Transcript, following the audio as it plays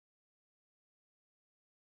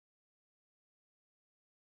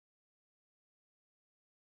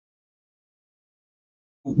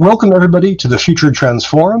Welcome, everybody, to the Future Trends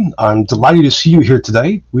Forum. I'm delighted to see you here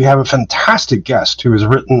today. We have a fantastic guest who has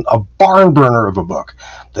written a barn burner of a book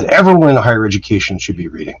that everyone in higher education should be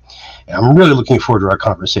reading. And I'm really looking forward to our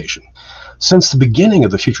conversation. Since the beginning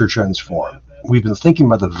of the Future Trends Forum, we've been thinking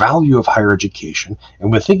about the value of higher education, and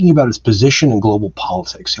we're thinking about its position in global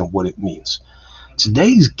politics and what it means.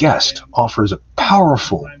 Today's guest offers a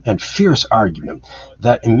powerful and fierce argument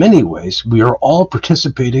that in many ways we are all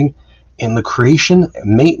participating in the creation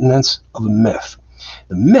and maintenance of a myth.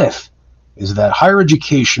 The myth is that higher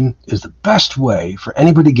education is the best way for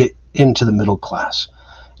anybody to get into the middle class.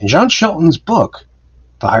 And Jon Shelton's book,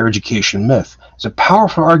 The Higher Education Myth, is a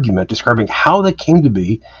powerful argument describing how that came to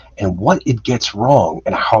be and what it gets wrong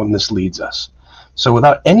and how it misleads us. So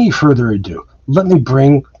without any further ado, let me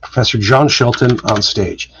bring Professor Jon Shelton on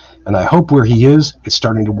stage. And I hope where he is, it's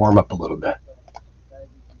starting to warm up a little bit.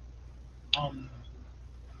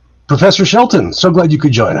 Professor Shelton, so glad you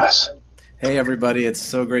could join us. Hey everybody, it's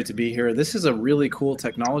so great to be here. This is a really cool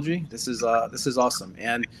technology. This is awesome,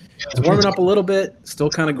 and it's warming up a little bit. Still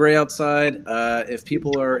kind of gray outside. If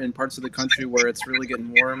people are in parts of the country where it's really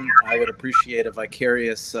getting warm, I would appreciate a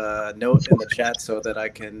vicarious note in the chat so that I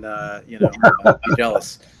can, be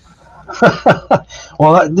jealous.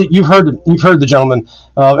 Well, you've heard the gentleman.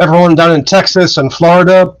 Everyone down in Texas and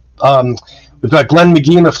Florida. We've got Glenn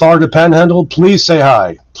McGee in the Florida Panhandle. Please say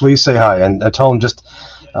hi. Please say hi, and tell him just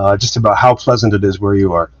about how pleasant it is where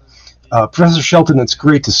you are. Professor Shelton, it's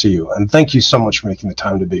great to see you, and thank you so much for making the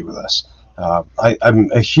time to be with us.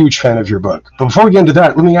 I'm a huge fan of your book. But before we get into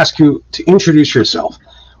that, let me ask you to introduce yourself.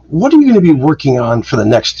 What are you going to be working on for the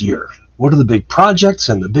next year? What are the big projects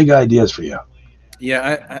and the big ideas for you?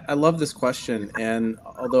 Yeah, I love this question, and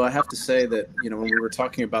although I have to say that, when we were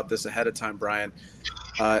talking about this ahead of time, Brian,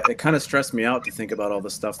 it kind of stressed me out to think about all the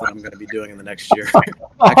stuff that I'm going to be doing in the next year.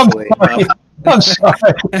 Actually, I'm sorry.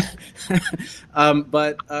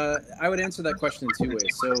 But I would answer that question in two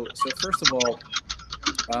ways. So first of all,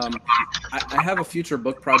 I have a future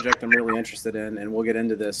book project I'm really interested in, and we'll get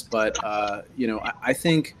into this. But I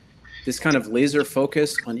think this kind of laser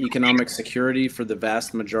focus on economic security for the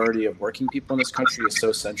vast majority of working people in this country is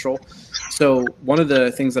so central. So one of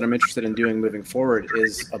the things that I'm interested in doing moving forward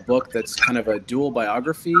is a book that's kind of a dual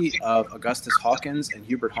biography of Augustus Hawkins and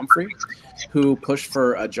Hubert Humphrey, who pushed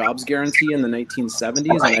for a jobs guarantee in the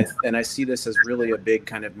 1970s. And I see this as really a big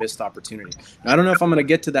kind of missed opportunity. Now, I don't know if I'm going to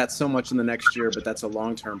get to that so much in the next year, but that's a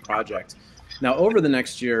long-term project. Now, over the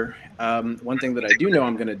next year, one thing that I do know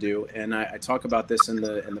I'm going to do, and I talk about this in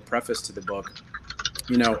the preface to the book,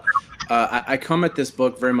 I come at this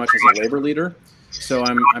book very much as a labor leader. So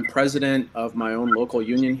I'm president of my own local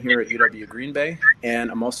union here at UW Green Bay,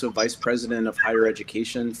 and I'm also vice president of higher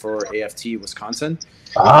education for AFT Wisconsin.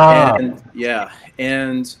 And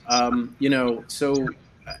so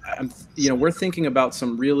we're thinking about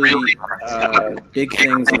some really big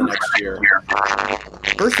things in the next year.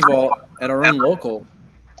 First of all, at our own local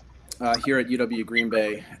here at UW Green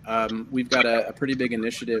Bay, we've got a pretty big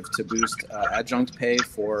initiative to boost adjunct pay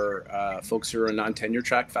for folks who are non-tenure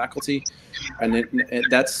track faculty. And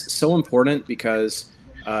that's so important because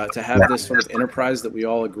to have this sort of enterprise that we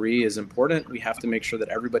all agree is important, we have to make sure that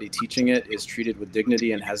everybody teaching it is treated with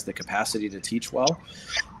dignity and has the capacity to teach well.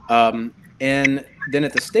 And then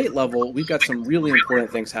at the state level, we've got some really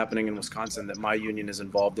important things happening in Wisconsin that my union is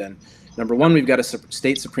involved in. Number one, we've got a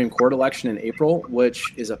state Supreme Court election in April,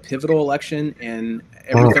 which is a pivotal election, and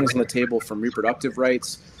everything's on the table from reproductive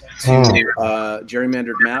rights to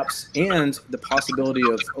gerrymandered maps and the possibility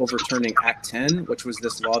of overturning Act 10, which was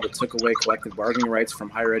this law that took away collective bargaining rights from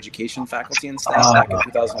higher education faculty and staff back in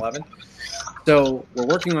 2011. So we're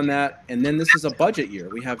working on that. And then this is a budget year.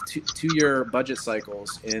 We have two-year budget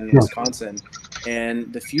cycles in Wisconsin.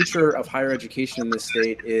 And the future of higher education in this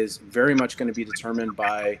state is very much going to be determined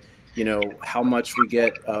by how much we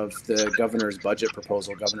get of the governor's budget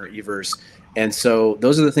proposal, Governor Evers. And so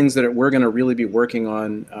those are the things that we're going to really be working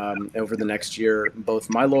on over the next year, both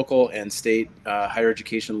my local and state higher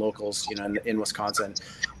education locals, in Wisconsin.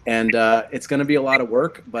 And it's going to be a lot of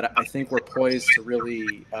work, but I think we're poised to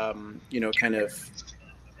really, kind of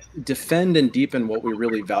defend and deepen what we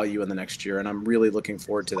really value in the next year. And I'm really looking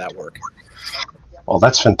forward to that work. Well,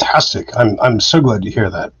 that's fantastic. I'm so glad to hear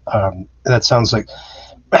that. That sounds like,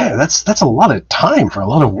 man, that's a lot of time for a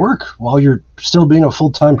lot of work while you're still being a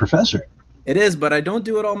full-time professor. It is, but I don't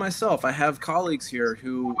do it all myself. I have colleagues here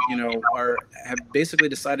who, have basically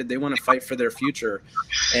decided they want to fight for their future,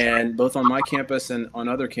 and both on my campus and on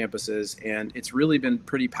other campuses. And it's really been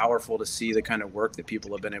pretty powerful to see the kind of work that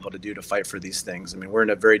people have been able to do to fight for these things. I mean, we're in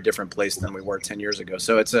a very different place than we were 10 years ago.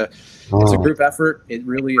 So it's a group effort. It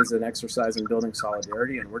really is an exercise in building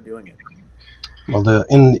solidarity, and we're doing it. Well,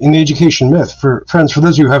 in the education myth, for those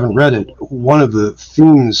of you who haven't read it, one of the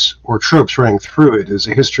themes or tropes running through it is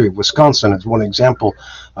a history of Wisconsin as one example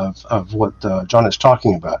of what Jon is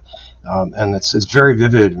talking about, and it's very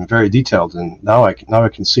vivid and very detailed. And now I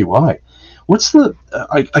can see why. What's the?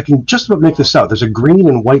 I can just about make this out. There's a green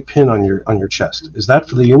and white pin on your chest. Is that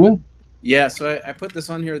for the union? Yeah, so I put this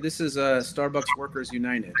on here. This is Starbucks Workers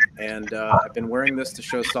United, and I've been wearing this to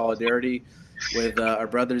show solidarity with our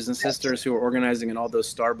brothers and sisters who are organizing in all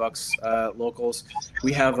those Starbucks locals.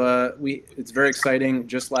 We have it's very exciting.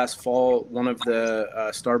 Just last fall, one of the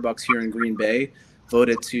Starbucks here in Green Bay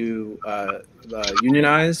voted to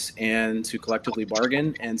unionize and to collectively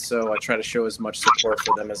bargain. And so I try to show as much support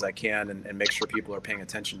for them as I can and make sure people are paying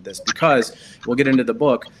attention to this, because we'll get into the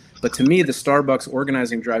book. But to me, the Starbucks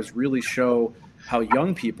organizing drives really show how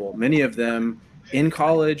young people, many of them in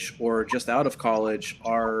college or just out of college,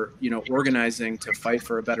 are organizing to fight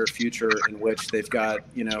for a better future in which they've got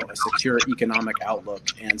a secure economic outlook.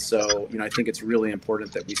 And so I think it's really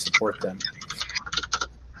important that we support them.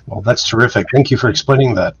 Well, that's terrific. Thank you for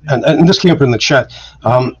explaining that. And this came up in the chat.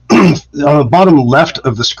 On the bottom left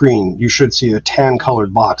of the screen, you should see a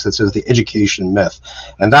tan-colored box that says the education myth,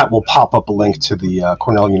 and that will pop up a link to the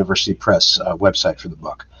Cornell University Press website for the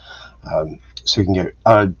book, so you can get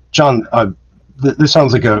it. Jon, this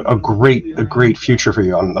sounds like a great future for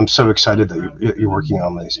you. I'm so excited that you're working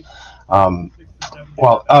on these.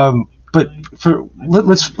 But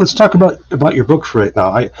let's talk about your book for right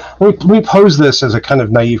now. Let me pose this as a kind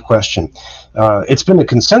of naive question. It's been a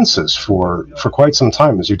consensus for quite some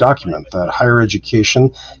time, as you document, that higher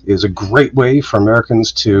education is a great way for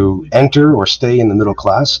Americans to enter or stay in the middle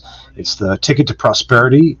class. It's the ticket to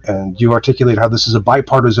prosperity, and you articulate how this is a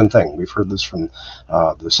bipartisan thing. We've heard this from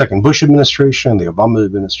the second Bush administration, the Obama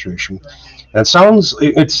administration. And it sounds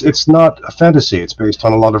it's not a fantasy. It's based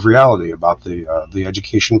on a lot of reality about the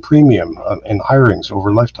education premium in hirings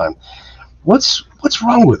over lifetime. What's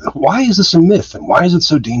wrong with it? Why is this a myth, and why is it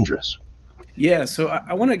so dangerous? Yeah, so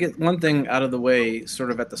I want to get one thing out of the way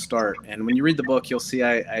sort of at the start. And when you read the book, you'll see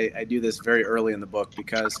I do this very early in the book,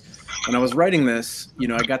 because when I was writing this,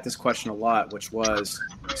 I got this question a lot, which was,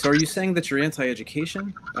 so are you saying that you're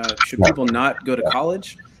anti-education? Should people not go to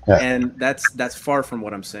college? Yeah. And that's far from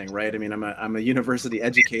what I'm saying, right? I mean, I'm a university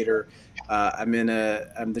educator. I'm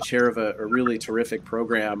the chair of a really terrific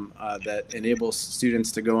program that enables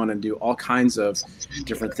students to go on and do all kinds of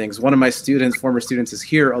different things. One of my former students is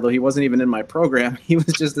here, although he wasn't even in my program. He was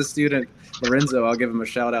just a student, Lorenzo, I'll give him a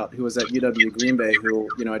shout out, who was at UW Green Bay, who,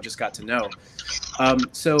 I just got to know.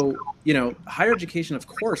 So, higher education, of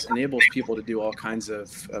course, enables people to do all kinds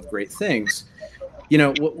of great things.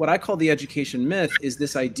 What I call the education myth is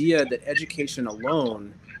this idea that education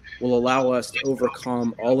alone will allow us to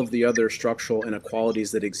overcome all of the other structural inequalities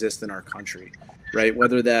that exist in our country, right?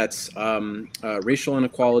 Whether that's racial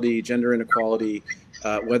inequality, gender inequality,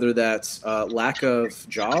 whether that's lack of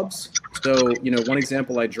jobs. So, one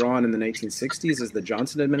example I draw on in the 1960s is the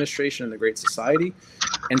Johnson administration and the Great Society.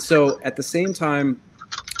 And so at the same time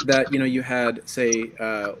that, you had, say,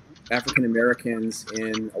 African Americans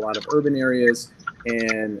in a lot of urban areas,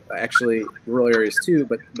 and actually rural areas too,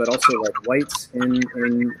 but also like whites in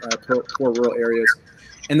poor rural areas.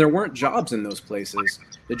 And there weren't jobs in those places.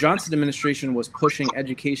 The Johnson administration was pushing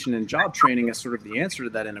education and job training as sort of the answer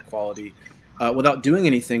to that inequality, without doing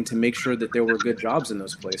anything to make sure that there were good jobs in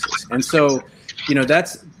those places. And so,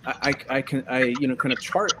 that's, I kind of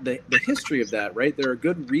chart the history of that, right? There are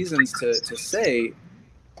good reasons to say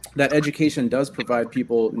that education does provide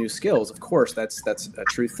people new skills. Of course, that's a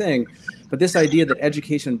true thing. But this idea that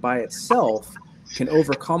education by itself can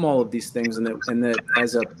overcome all of these things, and that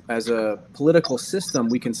as a political system,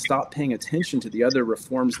 we can stop paying attention to the other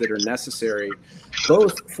reforms that are necessary,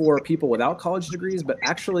 both for people without college degrees, but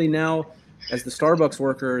actually now, as the Starbucks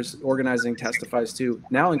workers organizing testifies to,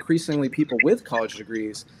 now increasingly people with college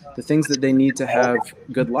degrees, the things that they need to have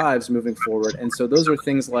good lives moving forward. And so those are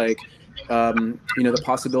things like the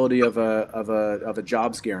possibility of a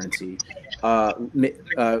jobs guarantee,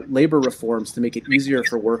 labor reforms to make it easier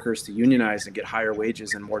for workers to unionize and get higher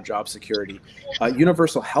wages and more job security,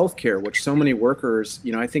 universal health care, which so many workers,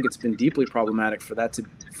 I think it's been deeply problematic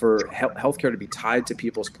for health care to be tied to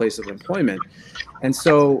people's place of employment. And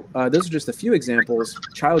so those are just a few examples.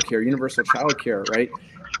 Childcare, universal childcare, right?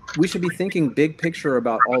 we should be thinking big picture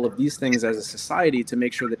about all of these things as a society to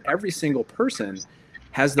make sure that every single person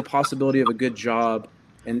has the possibility of a good job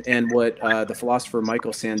and what the philosopher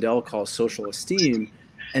Michael Sandel calls social esteem.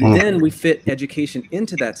 And then we fit education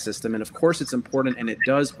into that system. And of course, it's important, and it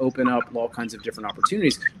does open up all kinds of different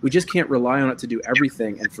opportunities. We just can't rely on it to do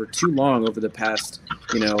everything. And for too long, over the past,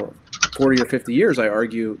 40 or 50 years, I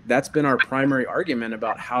argue that's been our primary argument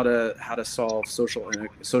about how to solve social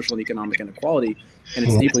and economic inequality, and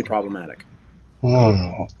it's deeply problematic.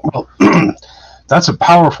 Well, that's a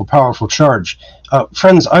powerful, powerful charge.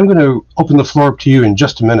 Friends, I'm going to open the floor up to you in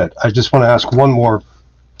just a minute. I just want to ask one more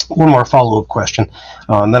follow-up question,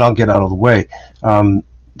 and then I'll get out of the way.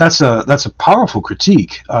 That's a powerful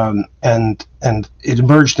critique, and it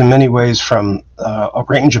emerged in many ways from a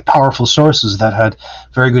range of powerful sources that had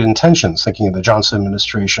very good intentions, thinking of the Johnson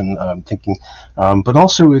administration, but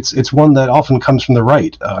also it's one that often comes from the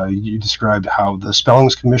right. You described how the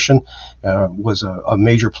Spellings Commission was a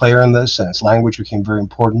major player in this, and its language became very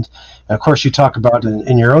important. And of course, you talk about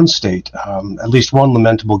in your own state, at least one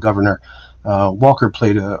lamentable governor, Walker,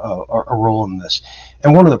 played a role in this.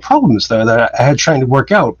 And one of the problems there that I had trying to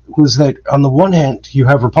work out was that on the one hand, you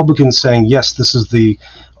have Republicans saying, yes, this is the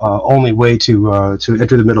only way to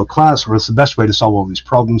enter the middle class, or it's the best way to solve all these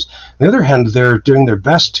problems. On the other hand, they're doing their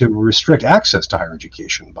best to restrict access to higher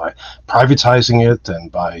education by privatizing it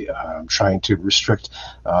and by trying to restrict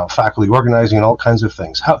faculty organizing and all kinds of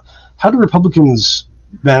things. How do Republicans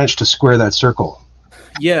manage to square that circle?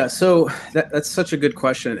 Yeah, so that's such a good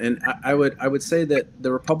question, and I would say that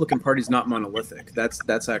the Republican Party is not monolithic.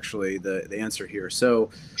 That's actually the answer here. So,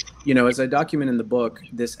 as I document in the book,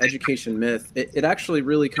 this education myth, it actually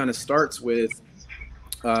really kind of starts with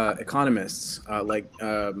economists like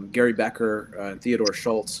Gary Becker and Theodore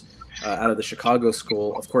Schultz out of the Chicago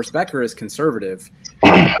School. Of course, Becker is conservative.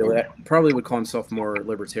 Probably would call himself more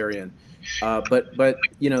libertarian. But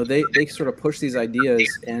they sort of push these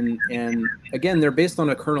ideas, and again, they're based on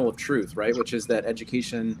a kernel of truth, right? Which is that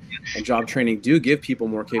education and job training do give people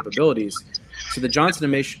more capabilities. So the Johnson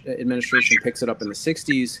administration picks it up in the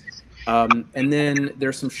 60s. And then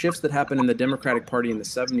there's some shifts that happen in the Democratic Party in the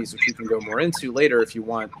 70s, which we can go more into later if you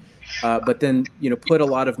want. But then, put a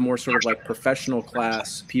lot of more sort of like professional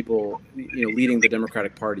class people, leading the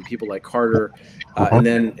Democratic Party, people like Carter, and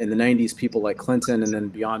then in the 90s, people like Clinton, and then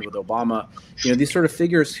beyond with Obama, these sort of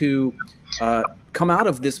figures who come out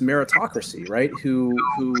of this meritocracy, right? Who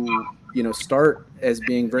start as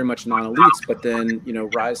being very much non-elites, but then,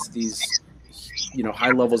 rise to these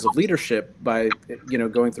high levels of leadership by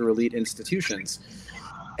going through elite institutions.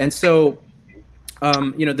 And so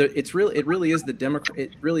it really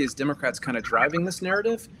is Democrats kind of driving this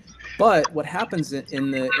narrative. But what happens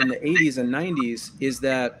in the 80s and 90s is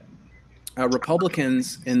that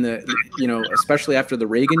Republicans especially after the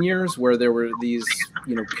Reagan years, where there were these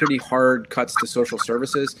pretty hard cuts to social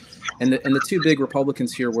services, and the two big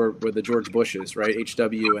Republicans here were the George Bushes, right,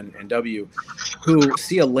 HW and W, who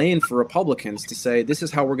see a lane for Republicans to say, this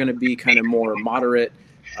is how we're going to be kind of more moderate,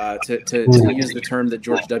 to use the term that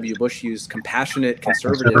George W. Bush used, compassionate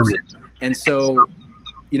conservatives. And so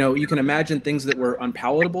you can imagine things that were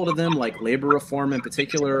unpalatable to them, like labor reform in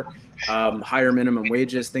particular, higher minimum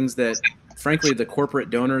wages, things that frankly the corporate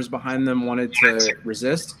donors behind them wanted to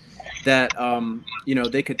resist, that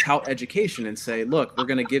they could tout education and say, look, we're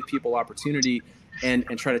going to give people opportunity and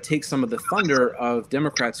try to take some of the thunder of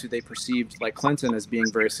Democrats who they perceived, like Clinton, as being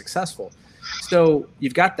very successful. So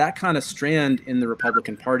you've got that kind of strand in the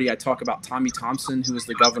Republican Party. I talk about Tommy Thompson, who was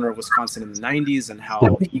the governor of Wisconsin in the 90s, and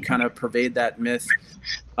how he kind of pervaded that myth.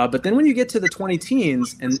 But then when you get to the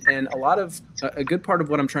 20-teens, and a good part of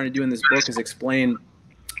what I'm trying to do in this book is explain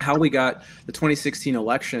how we got the 2016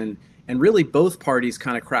 election, and really both parties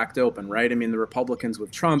kind of cracked open, right? I mean, the Republicans with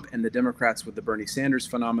Trump and the Democrats with the Bernie Sanders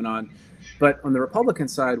phenomenon. But on the Republican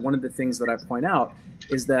side, one of the things that I point out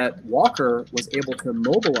is that Walker was able to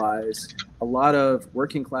mobilize a lot of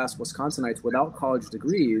working class Wisconsinites without college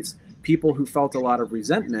degrees, people who felt a lot of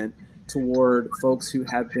resentment toward folks who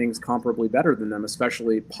had things comparably better than them,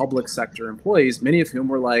 especially public sector employees, many of whom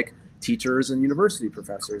were like teachers and university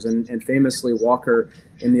professors. And famously, Walker,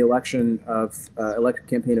 in the election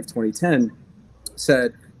campaign of 2010,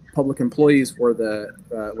 said public employees were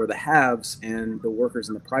the haves and the workers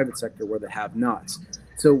in the private sector were the have-nots.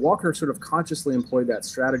 So Walker sort of consciously employed that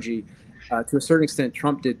strategy. To a certain extent,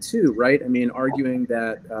 Trump did too, right? I mean, arguing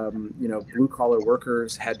that blue-collar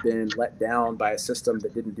workers had been let down by a system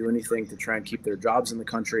that didn't do anything to try and keep their jobs in the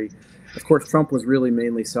country. Of course, Trump was really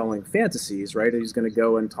mainly selling fantasies, right? He's going to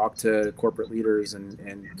go and talk to corporate leaders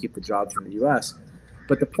and keep the jobs in the U.S.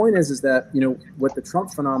 But the point is that, you know, what the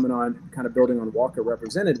Trump phenomenon, kind of building on Walker,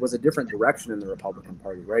 represented was a different direction in the Republican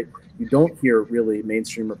Party, right? You don't hear really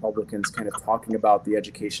mainstream Republicans kind of talking about the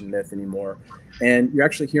education myth anymore. And you're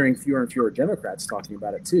actually hearing fewer and fewer Democrats talking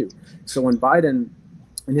about it too. So when Biden,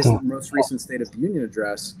 in his most recent State of the Union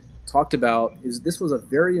address, talked about this was a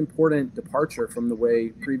very important departure from the way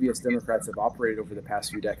previous Democrats have operated over the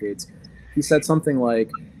past few decades. He said something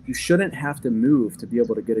like, you shouldn't have to move to be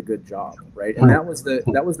able to get a good job, right? And that was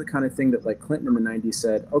the kind of thing that, like, Clinton in the 90s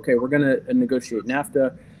said, okay, we're going to negotiate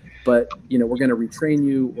NAFTA, but, you know, we're going to retrain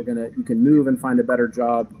you. You can move and find a better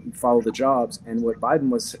job, follow the jobs. And what Biden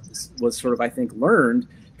was sort of, I think, learned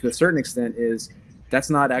to a certain extent is that's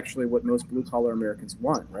not actually what most blue collar Americans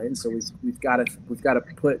want, right? And so we've got to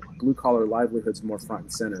put blue collar livelihoods more front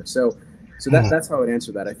and center. So that's how I would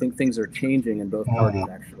answer that. I think things are changing in both parties,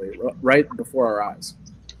 actually, right before our eyes.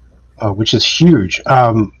 Which is huge.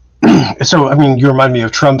 So, I mean, you remind me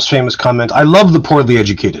of Trump's famous comment, "I love the poorly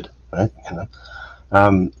educated," right? You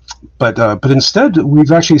know? But instead,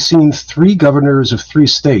 we've actually seen 3 governors of 3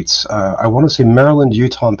 states. I want to say Maryland,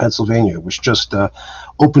 Utah, and Pennsylvania, which just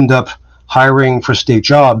opened up hiring for state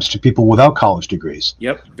jobs to people without college degrees.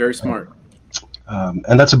 Yep, very smart.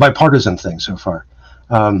 And that's a bipartisan thing so far.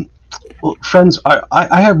 Well, friends,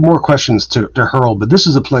 I have more questions to hurl, but this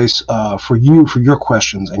is a place for your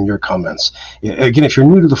questions and your comments. Again, if you're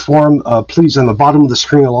new to the forum, please, on the bottom of the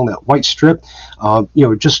screen along that white strip,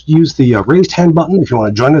 just use the raised hand button if you want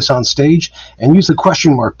to join us on stage, and use the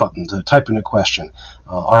question mark button to type in a question.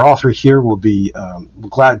 Our author here will be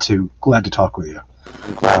glad to talk with you.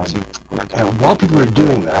 And while people are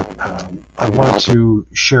doing that, I want to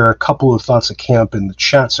share a couple of thoughts of camp in the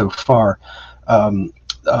chat so far.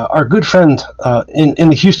 Our good friend in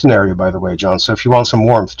the Houston area, by the way, John, so if you want some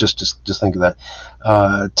warmth, just think of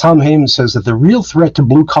that. Tom Hames says that the real threat to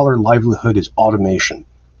blue-collar livelihood is automation.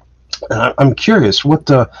 And I'm curious what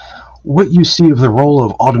you see of the role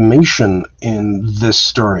of automation in this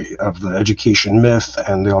story of the education myth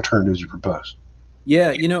and the alternatives you propose.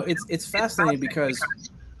 Yeah, you know, it's fascinating because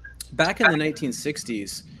back in the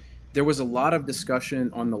 1960s, there was a lot of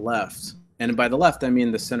discussion on the left, and by the left, I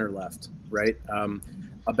mean the center left, right?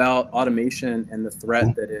 About automation and the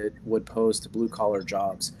threat that it would pose to blue-collar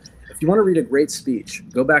jobs. If you want to read a great speech,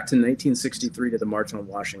 go back to 1963 to the March on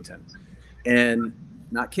Washington. And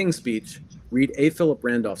not King's speech, read A. Philip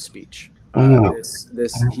Randolph's speech. He was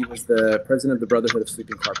the president of the Brotherhood of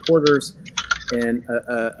Sleeping Car Porters and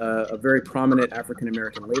a very prominent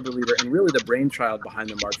African-American labor leader and really the brainchild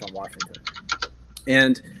behind the March on Washington.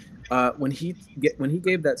 And when he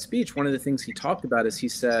gave that speech, one of the things he talked about is he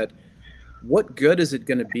said, what good is it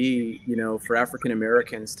going to be, you know, for African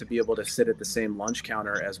Americans to be able to sit at the same lunch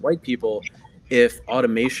counter as white people if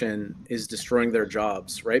automation is destroying their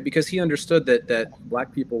jobs, right? Because he understood that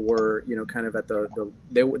black people were, you know, kind of at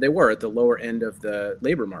they were at the lower end of the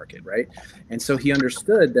labor market, right? And so he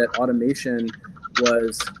understood that automation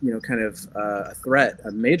was, you know, kind of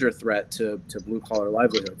a major threat to blue collar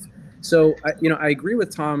livelihoods. So, I agree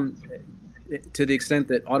with Tom to the extent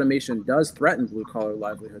that automation does threaten blue-collar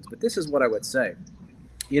livelihoods. But this is what I would say.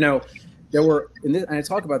 You know, and I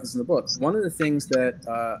talk about this in the book, one of the things that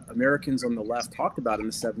Americans on the left talked about in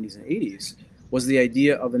the 70s and 80s was the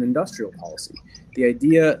idea of an industrial policy. The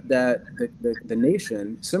idea that the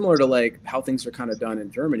nation, similar to like how things are kind of done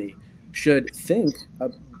in Germany, should think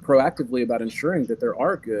proactively about ensuring that there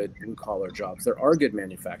are good blue-collar jobs, there are good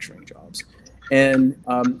manufacturing jobs. And,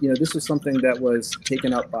 this is something that was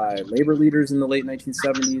taken up by labor leaders in the late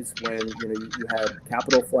 1970s when, you had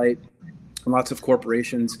capital flight and lots of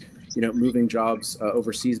corporations, moving jobs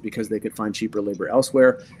overseas because they could find cheaper labor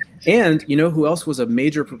elsewhere. And, who else was a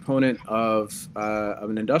major proponent of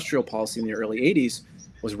an industrial policy in the early 80s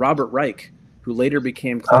was Robert Reich, who later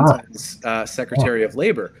became Clinton's Secretary of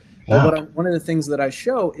Labor. Yeah. But one of the things that I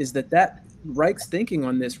show is that Reich's thinking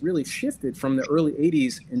on this really shifted from the early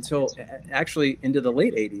 80s until actually into the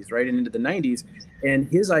late 80s, right, and into the 90s. And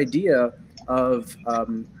his idea of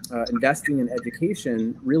investing in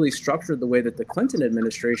education really structured the way that the Clinton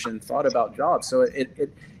administration thought about jobs. So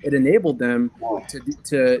it enabled them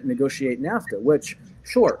to negotiate NAFTA, which,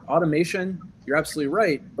 sure, automation, you're absolutely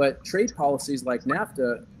right, but trade policies like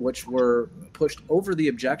NAFTA, which were pushed over the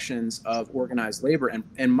objections of organized labor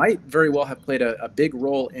and might very well have played a big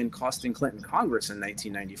role in costing Clinton Congress in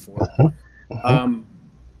 1994.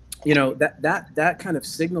 That kind of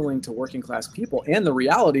signaling to working class people and the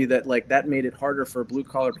reality that that made it harder for blue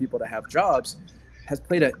collar people to have jobs has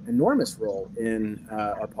played an enormous role in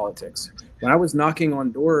our politics. When I was knocking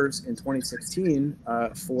on doors in 2016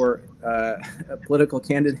 for a political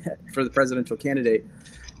candidate, for the presidential candidate,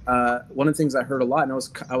 one of the things I heard a lot, and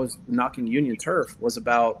I was knocking union turf, was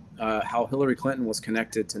about how Hillary Clinton was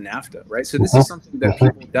connected to NAFTA, right? So this is something that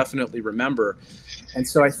people definitely remember. And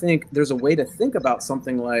so I think there's a way to think about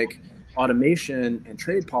something like automation and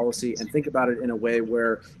trade policy and think about it in a way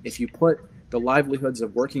where if you put the livelihoods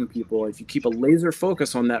of working people, if you keep a laser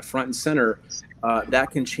focus on that front and center,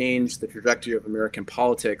 that can change the trajectory of American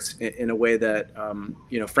politics in a way that,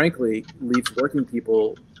 frankly, leaves working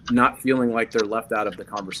people not feeling like they're left out of the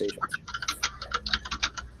conversation.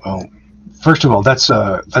 Well, first of all, that's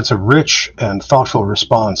a rich and thoughtful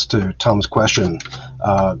response to Tom's question,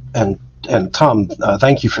 and Tom,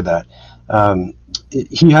 thank you for that.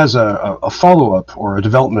 He has a follow-up or a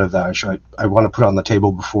development of that, which I want to put on the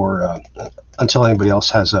table before until anybody else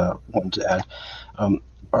has one to add.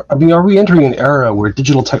 Are we entering an era where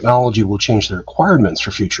digital technology will change the requirements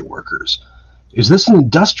for future workers? Is this an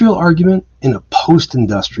industrial argument in a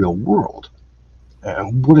post-industrial world?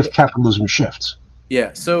 And what if capitalism shifts?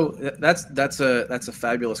 Yeah, so that's a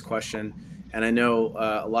fabulous question, and I know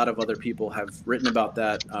a lot of other people have written about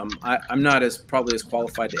that. I'm not probably as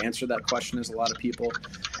qualified to answer that question as a lot of people.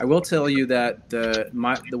 I will tell you that the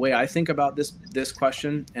way I think about this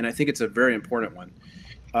question, and I think it's a very important one.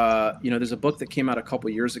 There's a book that came out a couple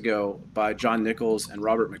years ago by John Nichols and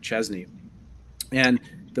Robert McChesney, and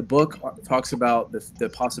the book talks about the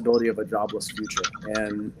possibility of a jobless future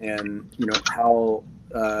and how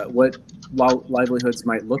what livelihoods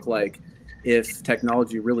might look like if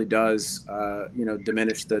technology really does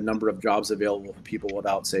diminish the number of jobs available for people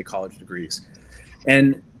without, say, college degrees.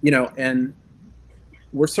 And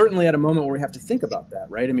we're certainly at a moment where we have to think about that,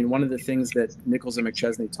 right? I mean, one of the things that Nichols and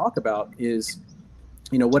McChesney talk about is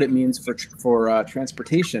what it means for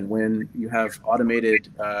transportation when you have automated,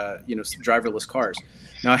 driverless cars.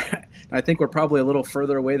 Now, I think we're probably a little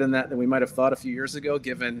further away than we might have thought a few years ago,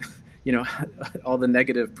 given, all the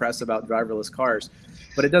negative press about driverless cars.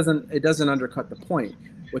 But it doesn't undercut the point,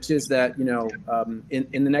 which is that,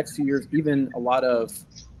 in the next few years, even a lot of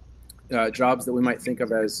jobs that we might think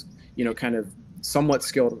of as, kind of somewhat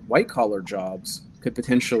skilled white collar jobs could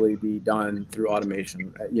potentially be done through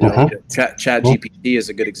automation. Chat GPT is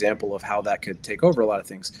a good example of how that could take over a lot of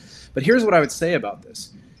things. But here's what I would say about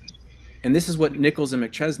this. And this is what Nichols and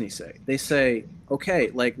McChesney say. They say,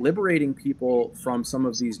 okay, like liberating people from some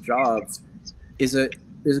of these jobs is a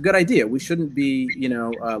good idea. We shouldn't be,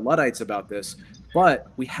 Luddites about this,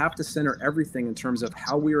 but we have to center everything in terms of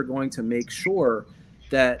how we are going to make sure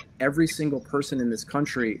that every single person in this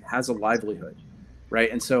country has a livelihood. Right.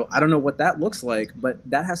 And so I don't know what that looks like, but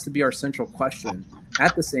that has to be our central question.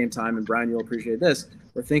 At the same time, and Bryan, you'll appreciate this,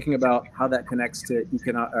 we're thinking about how that connects to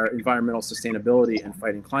environmental sustainability and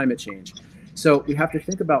fighting climate change. So we have to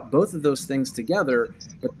think about both of those things together,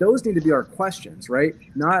 but those need to be our questions, right?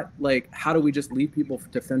 Not like, how do we just leave people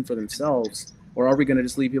to fend for themselves? Or are we going to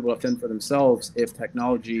just leave people to fend for themselves if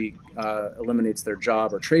technology eliminates their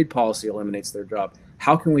job or trade policy eliminates their job?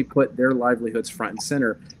 How can we put their livelihoods front and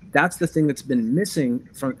center? That's the thing that's been missing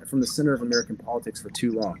from the center of American politics for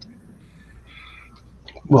too long.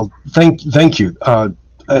 Well, thank you.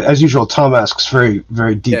 As usual, Tom asks very,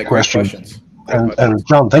 very deep questions. And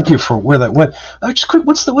John, thank you for where that went. Just quick,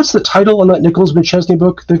 what's the title on that Nichols McChesney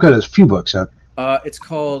book? They've got a few books out. It's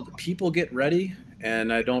called People Get Ready,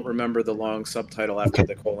 and I don't remember the long subtitle after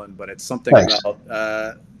the colon, but it's something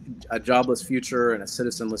about a jobless future and a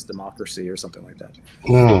citizenless democracy or something like that.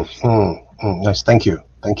 Nice. Thank you.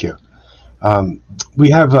 We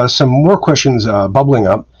have some more questions bubbling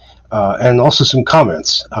up and also some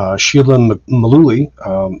comments. Sheila Maluli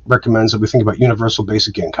recommends that we think about universal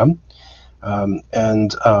basic income.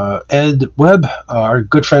 And Ed Webb, our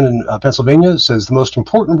good friend in Pennsylvania, says the most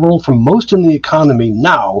important role for most in the economy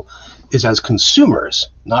now is as consumers,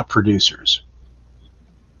 not producers.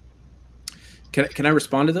 Can I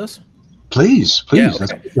respond to those? Please. Yeah,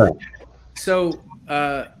 okay. So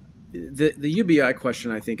the UBI question,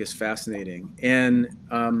 I think, is fascinating. And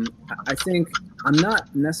I think I'm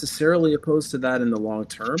not necessarily opposed to that in the long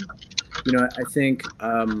term. I think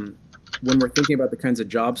when we're thinking about the kinds of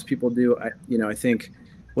jobs people do, I think,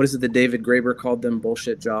 what is it that David Graeber called them?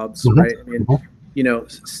 Bullshit jobs, right? I mean,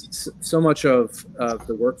 so much of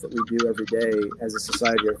the work that we do every day as a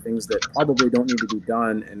society are things that probably don't need to be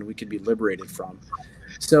done and we could be liberated from.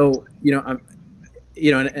 So,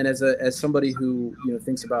 and as somebody who,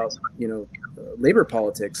 thinks about, labor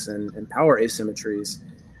politics and power asymmetries,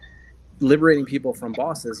 liberating people from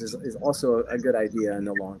bosses is also a good idea in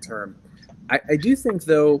the long term. I do think,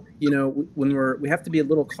 though, when we have to be a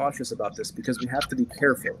little cautious about this because we have to be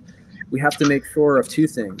careful. We have to make sure of two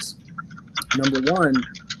things. Number one,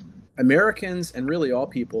 Americans and really all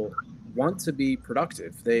people want to be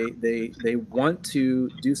productive. They want to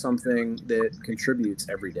do something that contributes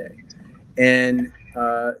every day. And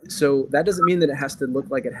so that doesn't mean that it has to look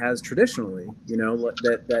like it has traditionally, you know,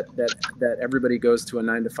 that everybody goes to a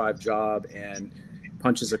 9-to-5 job and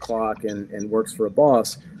punches a clock and works for a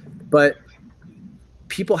boss. But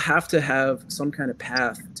people have to have some kind of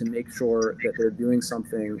path to make sure that they're doing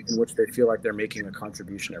something in which they feel like they're making a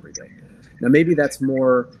contribution every day. Now, maybe that's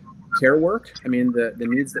more care work. I mean, the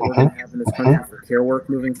needs that we're going to have in this country for care work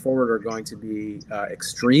moving forward are going to be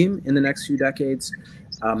extreme in the next few decades.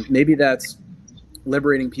 Maybe that's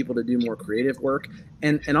liberating people to do more creative work.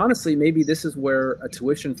 And honestly, maybe this is where a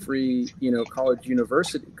tuition-free, you know, college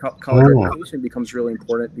education becomes really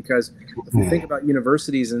important, because if we think about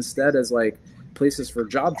universities instead as like places for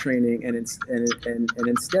job training and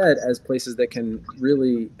instead as places that can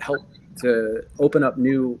really help to open up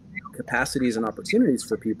new capacities and opportunities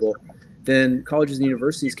for people, then colleges and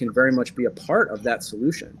universities can very much be a part of that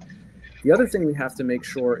solution. The other thing we have to make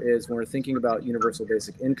sure is when we're thinking about universal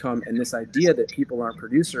basic income and this idea that people aren't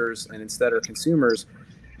producers and instead are consumers,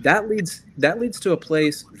 that leads to a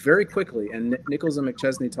place very quickly, and Nichols and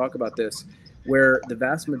McChesney talk about this, where the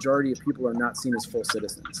vast majority of people are not seen as full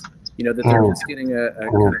citizens. You know, that they're just getting a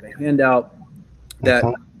kind of a handout that,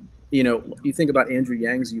 you know, you think about Andrew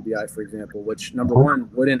Yang's UBI, for example, which number one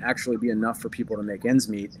wouldn't actually be enough for people to make ends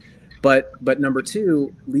meet. But number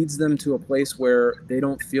two leads them to a place where they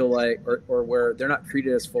don't feel like, or where they're not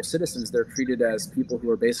treated as full citizens. They're treated as people who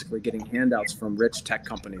are basically getting handouts from rich tech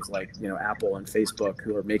companies like, you know, Apple and Facebook,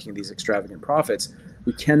 who are making these extravagant profits.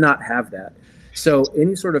 We cannot have that. So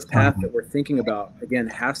any sort of path that we're thinking about, again,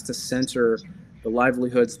 has to center the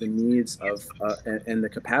livelihoods, the needs of, and the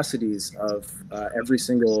capacities of every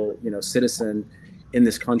single, you know, citizen in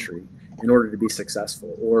this country in order to be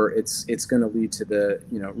successful, or it's going to lead to the,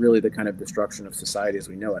 you know, really the kind of destruction of society as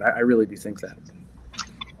we know it. I really do think that.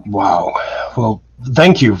 Wow. Well,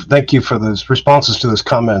 thank you for those responses to those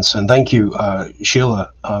comments, and thank you,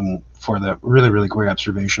 Sheila, for the really, really great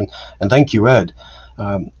observation, and thank you, Ed.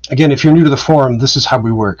 Again, if you're new to the forum, this is how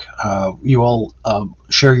we work. You all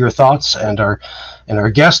share your thoughts, and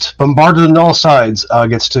our guest, bombarded on all sides,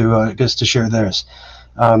 gets to share theirs.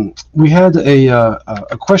 We had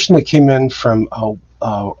a question that came in from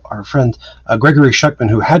our friend Gregory Schuckman,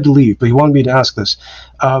 who had to leave, but he wanted me to ask this.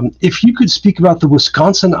 If you could speak about the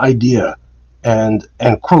Wisconsin idea and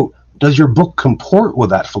quote, does your book comport with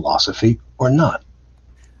that philosophy or not?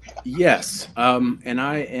 Yes, and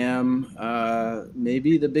I am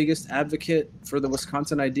maybe the biggest advocate for the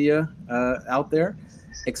Wisconsin idea out there,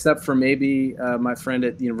 except for maybe my friend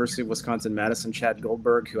at the University of Wisconsin-Madison, Chad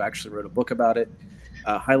Goldberg, who actually wrote a book about it.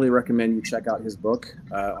 Highly recommend you check out his book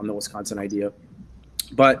on the Wisconsin idea.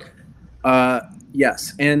 But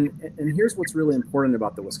yes, and here's what's really important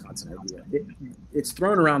about the Wisconsin idea. It's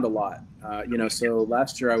thrown around a lot. You know, so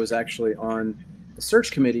last year I was actually on the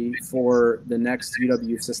search committee for the next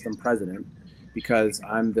UW system president, because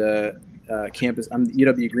I'm the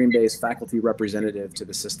UW Green Bay's faculty representative to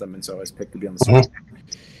the system, and so I was picked to be on the search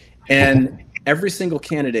committee. And every single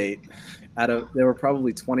candidate, there were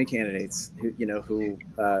probably 20 candidates who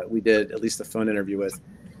we did at least a phone interview with,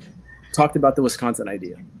 talked about the Wisconsin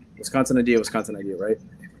idea, right?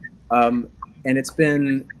 And it's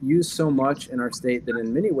been used so much in our state that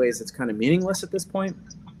in many ways it's kind of meaningless at this point.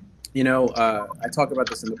 You know, I talk about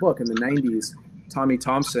this in the book. In the 90s, Tommy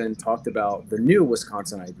Thompson talked about the new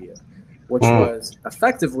Wisconsin idea, which was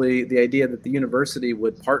effectively the idea that the university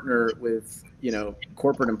would partner with, you know,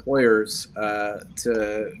 corporate employers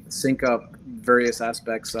to sync up various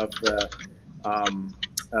aspects of the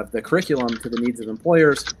curriculum to the needs of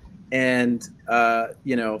employers, and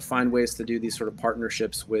you know, find ways to do these sort of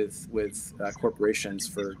partnerships with corporations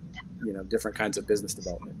for, you know, different kinds of business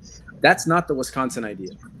development. That's not the Wisconsin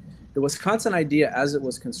idea. The Wisconsin idea, as it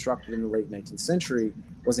was constructed in the late 19th century,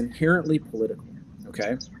 was inherently political.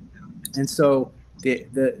 Okay, and so the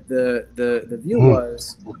view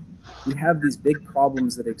was, we have these big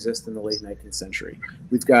problems that exist in the late 19th century.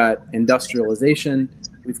 We've got industrialization.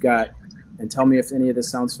 We've got, and tell me if any of this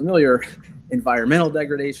sounds familiar, environmental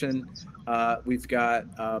degradation. We've got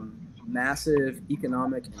massive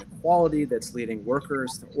economic inequality that's leading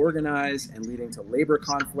workers to organize and leading to labor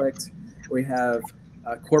conflict. We have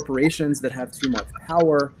corporations that have too much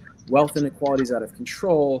power, wealth inequalities out of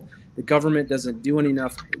control. The government doesn't do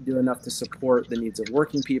enough to support the needs of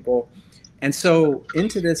working people. And so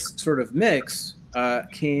into this sort of mix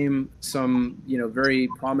came some, you know, very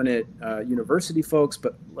prominent university folks,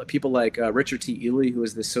 but people like Richard T. Ely, who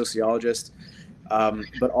is this sociologist,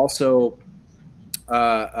 but also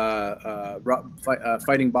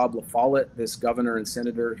fighting Bob LaFollette, this governor and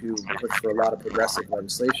senator who pushed for a lot of progressive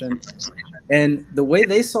legislation. And the way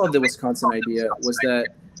they saw the Wisconsin idea was that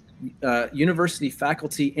university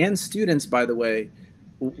faculty and students, by the way,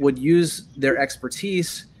 would use their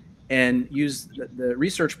expertise and use the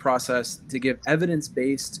research process to give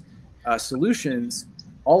evidence-based solutions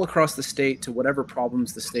all across the state to whatever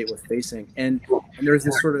problems the state was facing. And there's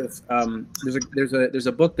this sort of there's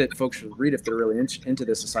a book that folks should read if they're really into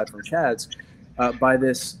this, aside from Chad's, by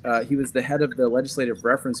this. He was the head of the Legislative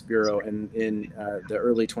Reference Bureau in the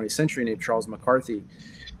early 20th century, named Charles McCarthy,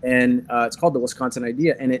 and it's called The Wisconsin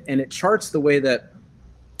Idea, and it charts the way that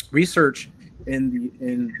research in the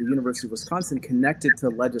University of Wisconsin connected to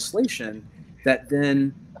legislation that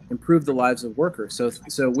then improved the lives of workers.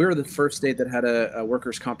 So we're the first state that had a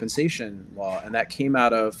workers' compensation law, and that came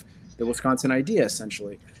out of the Wisconsin Idea,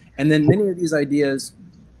 essentially. And then many of these ideas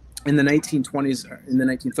in the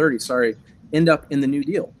 1930s, end up in the New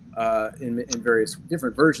Deal in various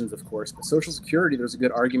different versions, of course. But Social Security, there's a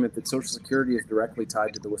good argument that Social Security is directly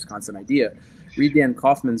tied to the Wisconsin Idea. Read Dan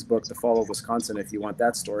Kaufman's book, The Fall of Wisconsin, if you want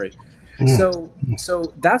that story. So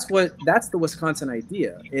that's the Wisconsin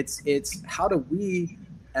Idea. It's how do we,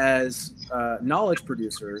 as knowledge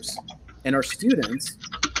producers and our students,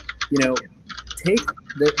 take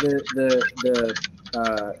the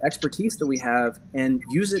expertise that we have and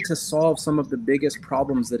use it to solve some of the biggest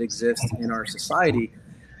problems that exist in our society.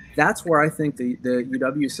 That's where I think the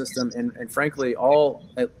UW system and frankly all,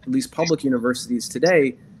 at least public universities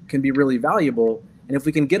today, can be really valuable. And if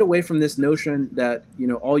we can get away from this notion that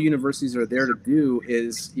all universities are there to do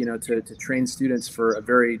is to train students for a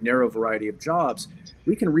very narrow variety of jobs,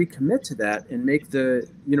 we can recommit to that and make the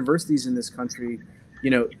universities in this country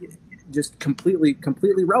just completely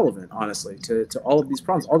relevant, honestly, to all of these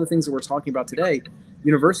problems. All the things that we're talking about today,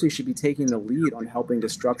 universities should be taking the lead on helping to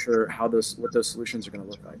structure what those solutions are going to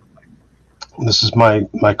look like. This is my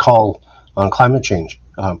call on climate change,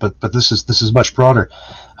 but this is much broader.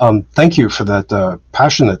 Thank you for that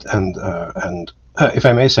passionate and if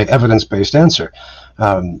I may say, evidence-based answer,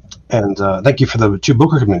 and thank you for the 2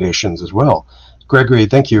 book recommendations as well. Gregory,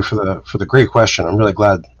 thank you for the great question. I'm really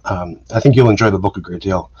glad. I think you'll enjoy the book a great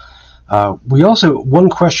deal. We also, one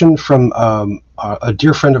question from a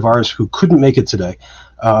dear friend of ours who couldn't make it today,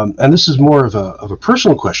 and this is more of a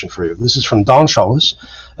personal question for you. This is from Don Shawless,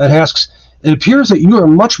 and asks, it appears that you are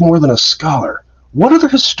much more than a scholar. What other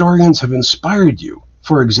historians have inspired you?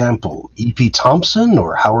 For example, E.P. Thompson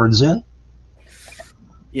or Howard Zinn?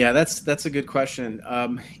 Yeah, that's a good question.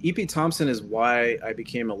 E.P. Thompson is why I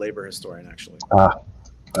became a labor historian, actually.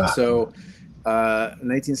 So in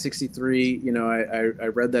 1963, I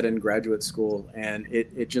read that in graduate school, and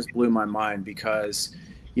it just blew my mind because,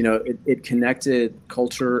 it connected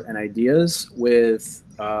culture and ideas with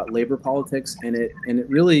labor politics, and it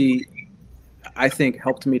really, I think,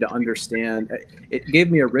 helped me to understand. It gave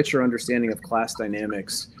me a richer understanding of class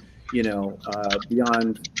dynamics,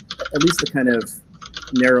 beyond at least the kind of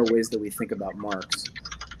narrow ways that we think about Marx.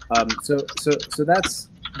 So that's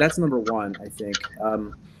number one, I think.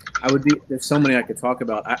 There's so many I could talk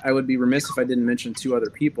about. I would be remiss if I didn't mention 2 other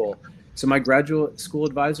people. So my graduate school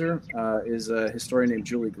advisor is a historian named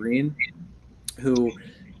Julie Green, who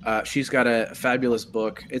she's got a fabulous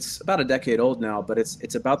book. It's about a decade old now, but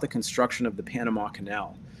it's about the construction of the Panama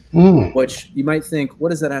Canal, which you might think, what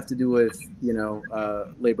does that have to do with,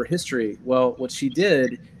 labor history? Well, what she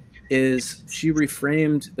did is she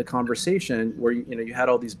reframed the conversation where, you had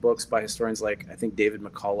all these books by historians like, I think, David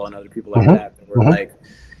McCullough and other people like that were like,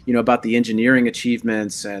 about the engineering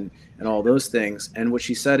achievements and all those things. And what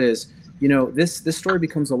she said is, this story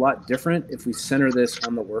becomes a lot different if we center this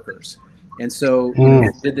on the workers. And so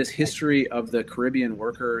did this history of the Caribbean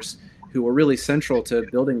workers who were really central to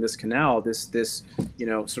building this canal, this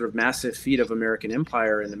sort of massive feat of American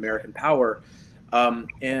empire and American power,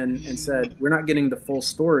 and said, we're not getting the full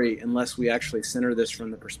story unless we actually center this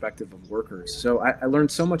from the perspective of workers. So I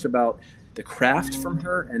learned so much about the craft from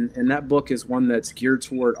her, and that book is one that's geared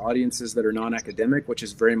toward audiences that are non-academic, which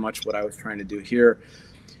is very much what I was trying to do here.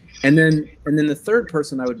 And then the third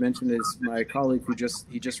person I would mention is my colleague who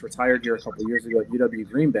just retired here a couple of years ago at UW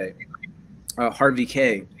Green Bay, Harvey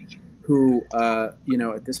Kaye, who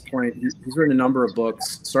at this point he's written a number of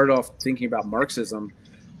books. Started off thinking about Marxism,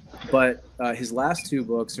 but his last 2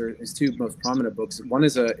 books, or his 2 most prominent books, one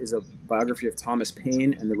is a biography of Thomas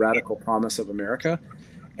Paine and the Radical Promise of America,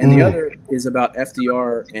 and the other is about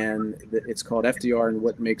FDR, and it's called FDR and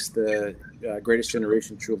What Makes the Greatest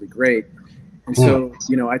Generation Truly Great. And so,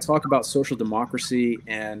 I talk about social democracy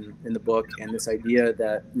and in the book, and this idea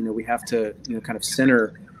that, we have to, kind of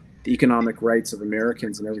center the economic rights of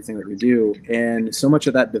Americans and everything that we do. And so much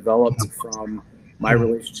of that developed from my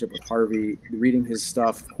relationship with Harvey, reading his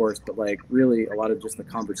stuff, of course, but like really a lot of just the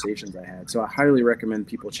conversations I had. So I highly recommend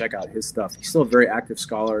people check out his stuff. He's still a very active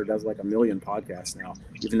scholar, does like 1 million podcasts now,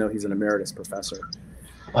 even though he's an emeritus professor.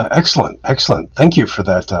 Excellent, excellent. Thank you for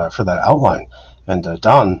that outline. And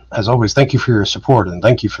Don, as always, thank you for your support, and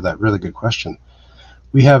thank you for that really good question.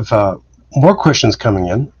 We have more questions coming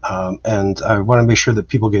in, and I want to make sure that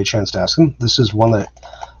people get a chance to ask them. This is one that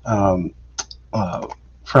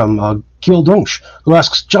from Gil Donch, who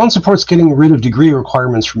asks, John supports getting rid of degree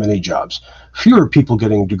requirements for many jobs. Fewer people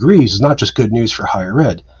getting degrees is not just good news for higher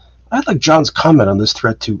ed. I'd like John's comment on this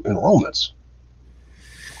threat to enrollments.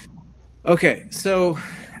 Okay, so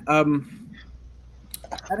I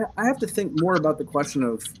have to think more about the question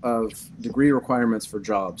of degree requirements for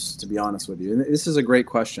jobs, to be honest with you. And this is a great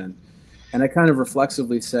question. And I kind of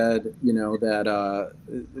reflexively said, you know, that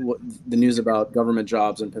the news about government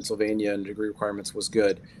jobs in Pennsylvania and degree requirements was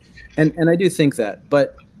good. And I do think that,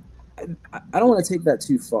 but I don't want to take that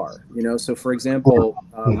too far, you know. So for example,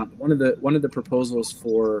 one of the proposals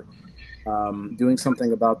for doing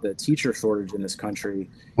something about the teacher shortage in this country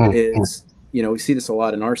is, you know, we see this a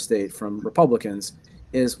lot in our state from Republicans,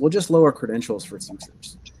 is we'll just lower credentials for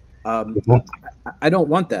teachers. I don't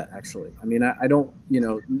want that, actually. I mean, I don't, you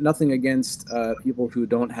know, nothing against people who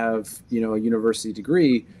don't have, you know, a university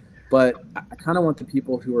degree, but I kind of want the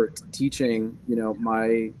people who are teaching, you know,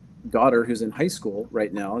 my daughter who's in high school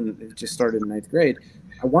right now and just started in 9th grade,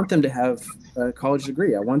 I want them to have a college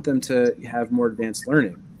degree. I want them to have more advanced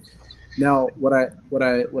learning. Now, what I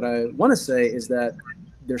want to say is that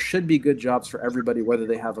there should be good jobs for everybody, whether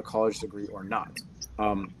they have a college degree or not.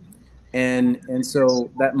 And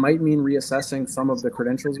so that might mean reassessing some of the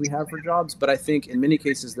credentials we have for jobs, but I think in many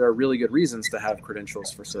cases there are really good reasons to have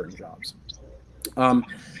credentials for certain jobs.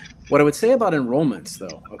 What I would say about enrollments,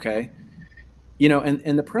 though, okay, you know,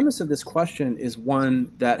 and the premise of this question is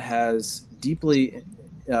one that has deeply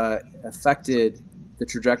affected the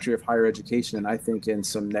trajectory of higher education, and I think in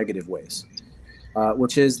some negative ways,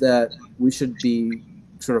 which is that we should be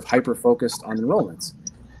sort of hyper-focused on enrollments.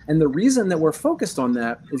 And the reason that we're focused on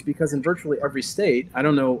that is because in virtually every state, I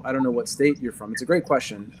don't know what state you're from. It's a great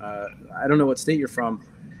question. I don't know what state you're from,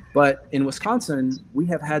 but in Wisconsin, we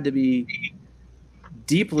have had to be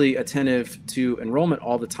deeply attentive to enrollment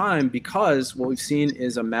all the time because what we've seen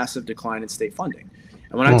is a massive decline in state funding.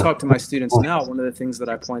 And when I talk to my students now, one of the things that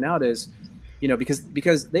I point out is, you know,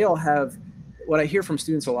 because they all have, what I hear from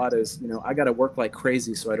students a lot is, you know, I got to work like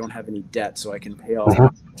crazy so I don't have any debt so I can pay off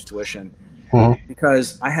tuition.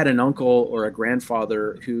 Because I had an uncle or a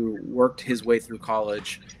grandfather who worked his way through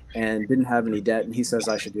college and didn't have any debt, and he says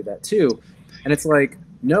I should do that too. And it's like,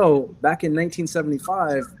 no, back in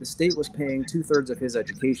 1975, the state was paying 2/3 of his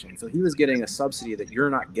education. So he was getting a subsidy that you're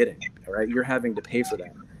not getting, all right? You're having to pay for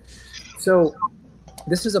that. So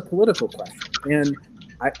this is a political question. And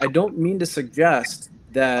I don't mean to suggest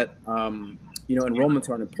that, you know, enrollments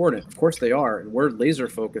aren't important. Of course they are, and we're laser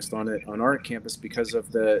focused on it on our campus because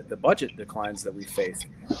of the budget declines that we face.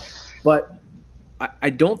 But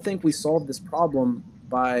I don't think we solve this problem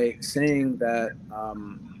by saying that,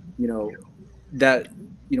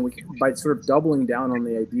 by sort of doubling down on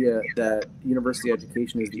the idea that university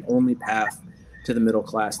education is the only path to the middle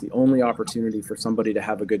class, the only opportunity for somebody to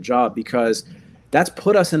have a good job, because that's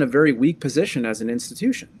put us in a very weak position as an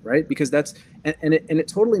institution, right? Because that's, and it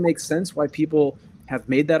totally makes sense why people have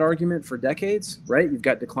made that argument for decades, right? You've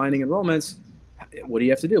got declining enrollments. What do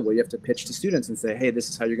you have to do? Well, you have to pitch to students and say, hey, this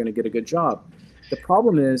is how you're going to get a good job. The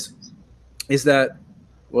problem is that,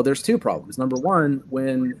 well, there's two problems. Number one,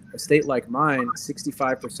 when a state like mine,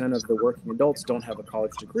 65% of the working adults don't have a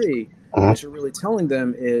college degree, what you're really telling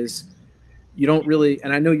them is you don't really,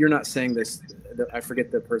 and I know you're not saying this, I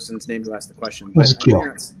forget the person's name who asked the question.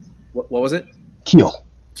 But what was it?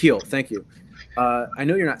 Keel, thank you. I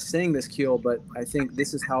know you're not saying this, Keel, but I think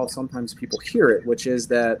this is how sometimes people hear it, which is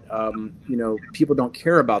that, you know, people don't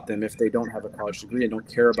care about them if they don't have a college degree and don't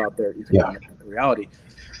care about their economic reality.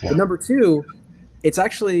 But number two, it's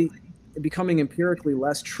actually becoming empirically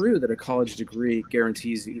less true that a college degree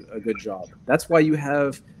guarantees you a good job. That's why you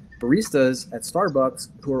have baristas at Starbucks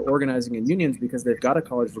who are organizing in unions because they've got a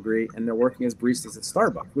college degree and they're working as baristas at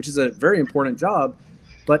Starbucks, which is a very important job,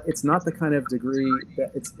 but it's not the kind of degree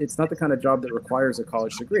that it's not the kind of job that requires a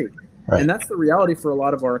college degree. Right. And that's the reality for a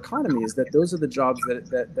lot of our economy, is that those are the jobs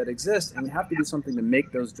that exist, and we have to do something to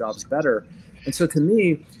make those jobs better. And so to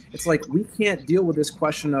me, it's like we can't deal with this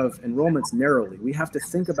question of enrollments narrowly. We have to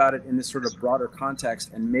think about it in this sort of broader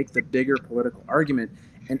context and make the bigger political argument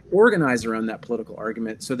and organize around that political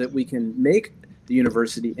argument so that we can make the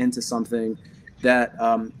university into something that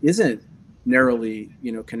isn't narrowly,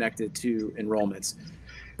 connected to enrollments.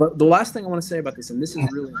 But the last thing I want to say about this, and this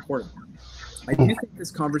is really important, I do think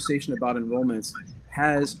this conversation about enrollments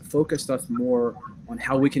has focused us more on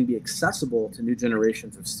how we can be accessible to new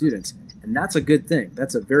generations of students. And that's a good thing.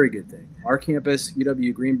 That's a very good thing. Our campus,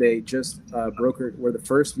 UW Green Bay, just brokered, we're the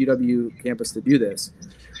first UW campus to do this.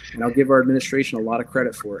 And I'll give our administration a lot of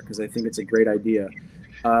credit for it because I think it's a great idea.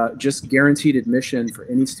 Just guaranteed admission for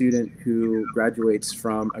any student who graduates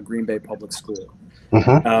from a Green Bay public school.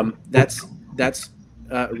 That's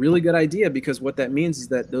a really good idea, because what that means is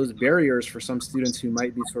that those barriers for some students who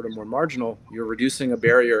might be sort of more marginal, you're reducing a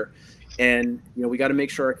barrier. And we got to make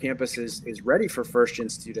sure our campus is ready for first-gen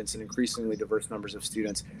students and increasingly diverse numbers of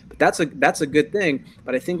students. But that's a good thing.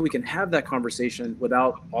 But I think we can have that conversation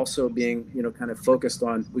without also being kind of focused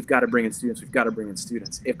on we've got to bring in students. We've got to bring in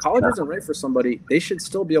students. If college isn't right for somebody, they should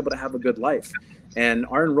still be able to have a good life. And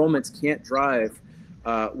our enrollments can't drive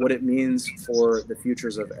what it means for the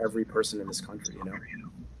futures of every person in this country.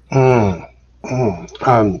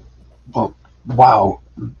 Well, wow,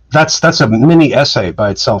 that's a mini essay by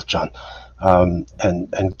itself, Jon.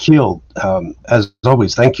 And Keel, as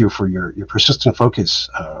always, thank you for your persistent focus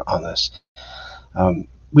on this.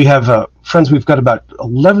 We have friends. We've got about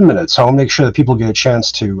 11 minutes, so I'll make sure that people get a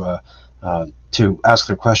chance to ask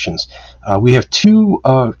their questions. We have two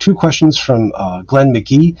questions from Glenn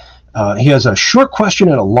McGee. He has a short question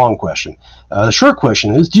and a long question. The short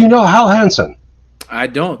question is, do you know Hal Hansen? I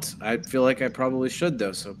don't. I feel like I probably should,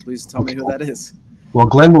 though, so please tell me who that is. Well,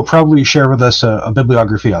 Glenn will probably share with us a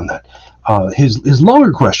bibliography on that. His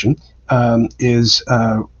longer question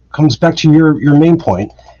comes back to your main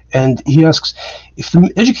point, and he asks, if the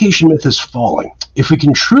education myth is falling, if we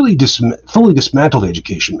can truly fully dismantle the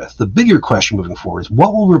education myth, the bigger question moving forward is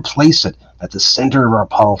what will replace it at the center of our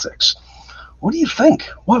politics? What do you think?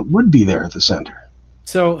 What would be there at the center?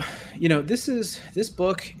 So, this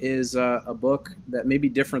book is a book that may be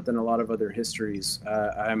different than a lot of other histories.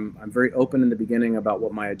 I'm very open in the beginning about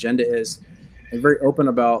what my agenda is, and very open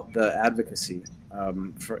about the advocacy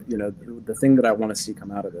for the thing that I want to see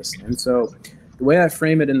come out of this. And so, the way I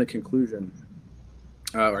frame it in the conclusion,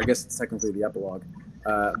 or I guess it's technically the epilogue,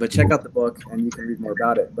 but check out the book and you can read more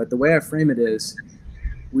about it. But the way I frame it is,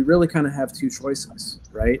 we really kind of have two choices,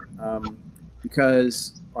 right?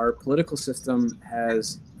 Because our political system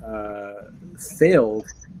has failed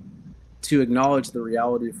to acknowledge the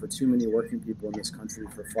reality for too many working people in this country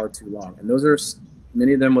for far too long. And those are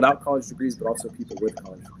many of them without college degrees, but also people with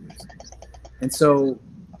college degrees. And so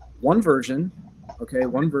one version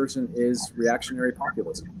is reactionary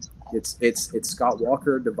populism. It's Scott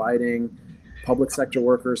Walker dividing public sector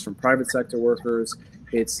workers from private sector workers.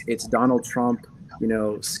 It's Donald Trump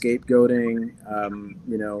scapegoating,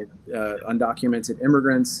 undocumented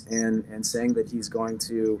immigrants and saying that he's going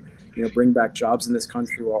to, bring back jobs in this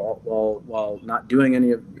country while not doing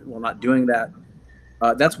that.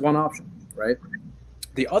 That's one option, right?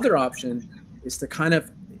 The other option is to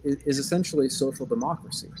is essentially social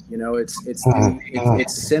democracy.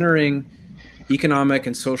 It's centering economic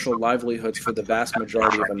and social livelihoods for the vast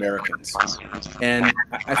majority of Americans. And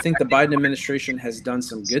I think the Biden administration has done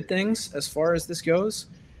some good things as far as this goes.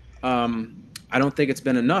 I don't think it's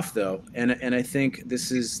been enough, though. And I think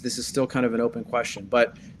this is still kind of an open question.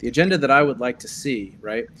 But the agenda that I would like to see,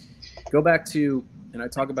 right, go back to, and I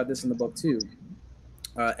talk about this in the book too,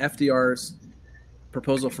 FDR's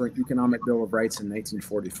proposal for an economic bill of rights in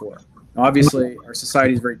 1944. Now, obviously, our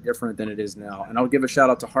society is very different than it is now. And I'll give a shout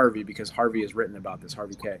out to Harvey, because Harvey has written about this,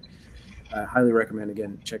 Harvey K. Highly recommend,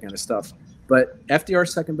 again, checking out his stuff. But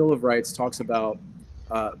FDR's second bill of rights talks about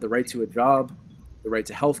the right to a job, the right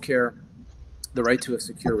to health care, the right to a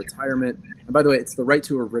secure retirement. And by the way, it's the right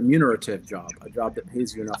to a remunerative job, a job that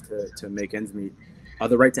pays you enough to make ends meet,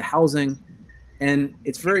 the right to housing. And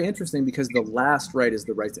it's very interesting because the last right is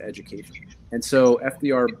the right to education. And so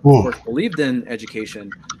FDR, of course, believed in education,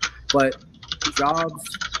 but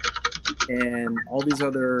jobs and all these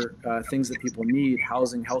other things that people need,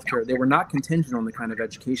 housing, healthcare, they were not contingent on the kind of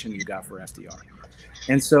education you got for FDR.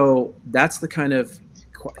 And so that's the kind of,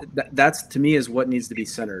 that's to me is what needs to be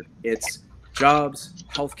centered. It's jobs,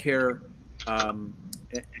 healthcare,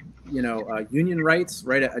 union rights,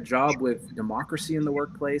 right? A job with democracy in the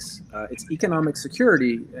workplace. It's economic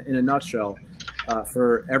security in a nutshell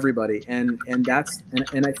for everybody. And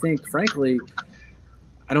I think, frankly,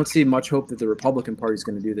 I don't see much hope that the Republican Party is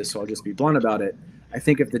going to do this, so I'll just be blunt about it. I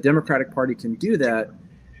think if the Democratic Party can do that,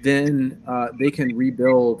 then they can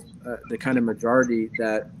rebuild the kind of majority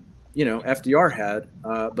that FDR had,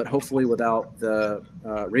 but hopefully without the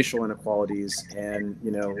racial inequalities and,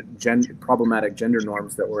 problematic gender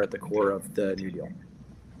norms that were at the core of the New Deal.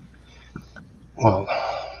 Well,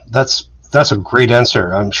 that's a great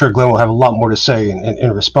answer. I'm sure Glenn will have a lot more to say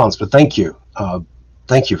in response, but thank you.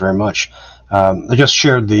 Thank you very much. I just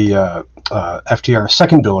shared the FDR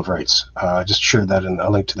Second Bill of Rights. I just shared that and a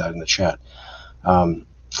link to that in the chat.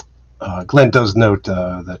 Glenn does note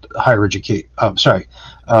that higher education.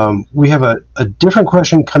 We have a different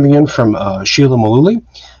question coming in from Sheila Maluli,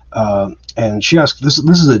 and she asked, this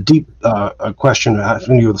is a deep question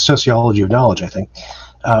having to do with the sociology of knowledge, I think.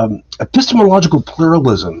 Epistemological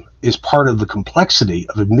pluralism is part of the complexity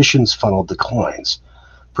of admissions funnel declines.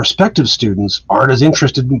 Prospective students aren't as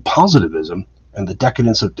interested in positivism and the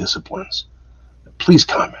decadence of disciplines. Please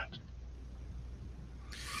comment.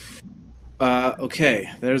 Okay,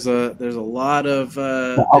 there's a lot of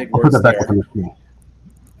big words there.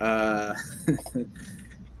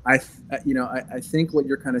 I think what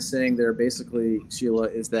you're kind of saying there, basically, Sheila,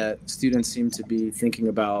 is that students seem to be thinking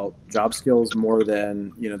about job skills more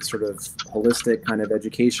than the sort of holistic kind of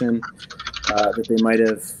education that they might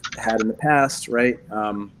have had in the past, right?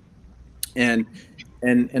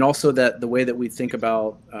 And also that the way that we think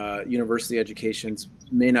about university educations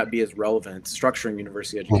may not be as relevant. Structuring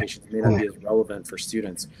university education may not be as relevant for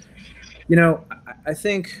students. I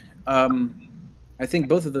think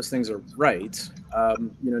both of those things are right.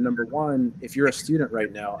 Number one, if you're a student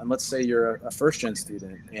right now, and let's say you're a first-gen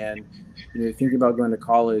student, and you're thinking about going to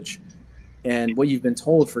college, and what you've been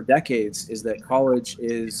told for decades is that college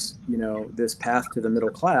is, this path to the middle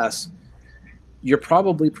class, you're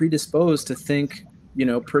probably predisposed to think,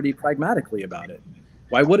 pretty pragmatically about it.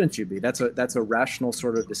 Why wouldn't you be? That's a rational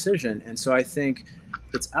sort of decision. And so I think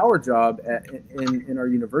it's our job in our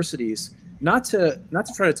universities not to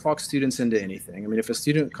try to talk students into anything. I mean, if a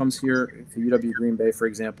student comes here to UW Green Bay, for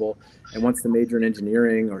example, and wants to major in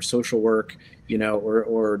engineering or social work,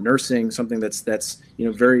 or nursing, something that's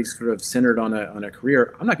very sort of centered on a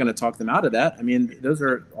career, I'm not going to talk them out of that. I mean, those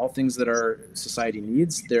are all things that our society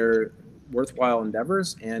needs. They're worthwhile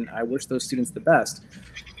endeavors, and I wish those students the best.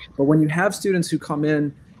 But when you have students who come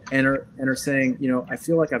in and are saying, I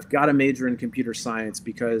feel like I've got to major in computer science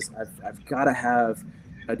because I've got to have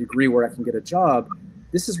a degree where I can get a job,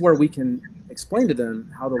 this is where we can explain to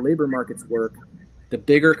them how the labor markets work, the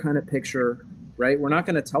bigger kind of picture, right? We're not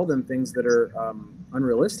going to tell them things that are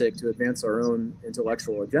unrealistic to advance our own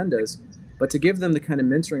intellectual agendas, but to give them the kind of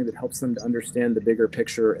mentoring that helps them to understand the bigger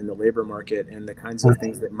picture in the labor market and the kinds of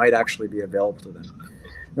things that might actually be available to them.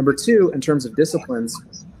 Number two, in terms of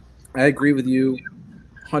disciplines, I agree with you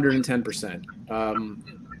 110%.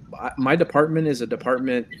 My department is a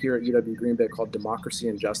department here at UW Green Bay called Democracy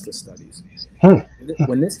and Justice Studies.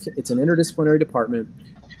 It's an interdisciplinary department,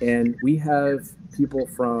 and we have people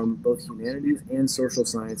from both humanities and social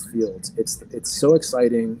science fields. It's so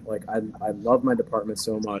exciting. Like I love my department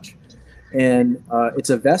so much. And it's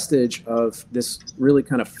a vestige of this really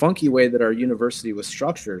kind of funky way that our university was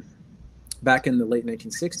structured back in the late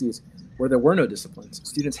 1960s, where there were no disciplines.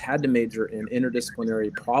 Students had to major in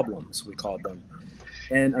interdisciplinary problems, we called them.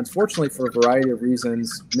 And unfortunately, for a variety of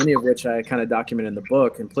reasons, many of which I kind of document in the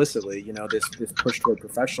book implicitly, this push toward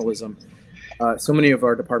professionalism, so many of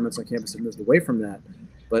our departments on campus have moved away from that.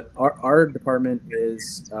 But our department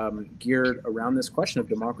is geared around this question of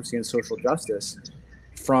democracy and social justice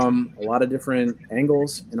from a lot of different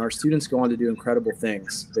angles, and our students go on to do incredible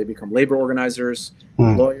things. They become labor organizers,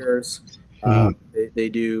 lawyers. They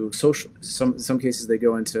do social. Some cases they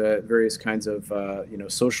go into various kinds of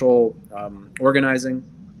social organizing.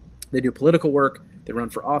 They do political work. They run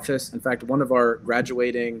for office. In fact, one of our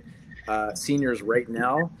graduating seniors right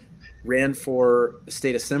now ran for a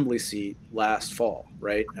state assembly seat last fall.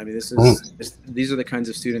 Right. I mean, these are the kinds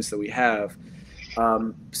of students that we have.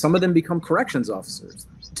 Some of them become corrections officers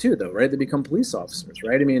too, though, right? They become police officers,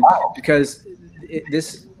 right? I mean, because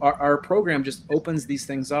our program just opens these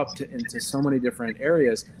things up into so many different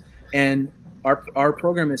areas, and our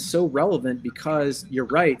program is so relevant because you're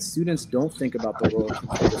right. Students don't think about the world;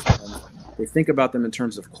 they think about them in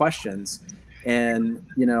terms of questions. And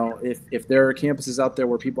if there are campuses out there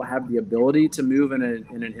where people have the ability to move in an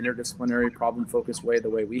interdisciplinary, problem-focused way, the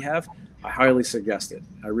way we have, I highly suggest it.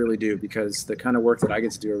 I really do, because the kind of work that I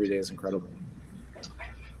get to do every day is incredible.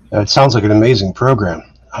 It sounds like an amazing program.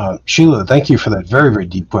 Sheila, thank you for that very, very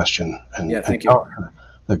deep question. Thank you.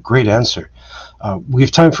 The great answer. We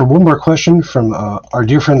have time for one more question from our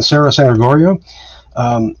dear friend Sarah Sangregorio,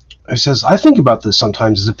 who says, I think about this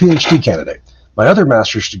sometimes as a PhD candidate. My other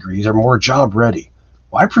master's degrees are more job ready.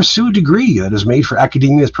 why pursue a degree that is made for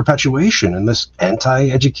academia's perpetuation in this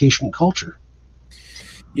anti-education culture?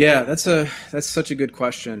 Yeah, that's such a good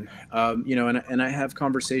question. You know, and I have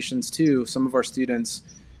conversations too. Some of our students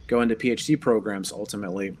go into PhD programs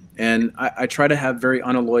ultimately, and I try to have very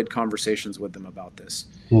unalloyed conversations with them about this.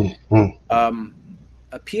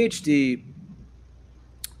 A PhD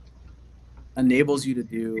enables you to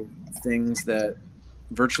do things that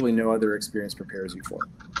virtually no other experience prepares you for.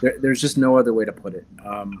 There's just no other way to put it.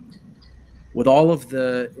 With all of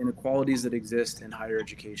the inequalities that exist in higher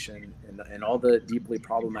education and all the deeply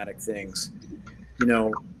problematic things, you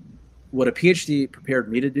know, what a PhD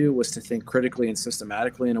prepared me to do was to think critically and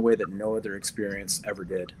systematically in a way that no other experience ever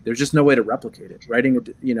did. There's just no way to replicate it. Reading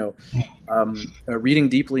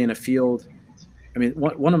deeply in a field. I mean,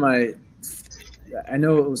 one of my, I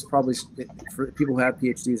know it was probably for people who have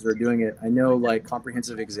PhDs that are doing it. I know like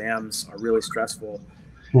comprehensive exams are really stressful.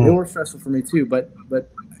 They were stressful for me too, but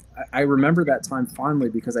I remember that time fondly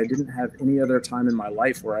because I didn't have any other time in my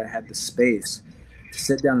life where I had the space to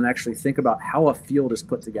sit down and actually think about how a field is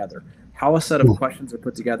put together, how a set of questions are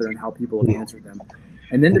put together, and how people have answered them.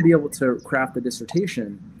 And then to be able to craft a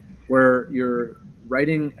dissertation where you're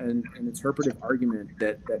writing an interpretive argument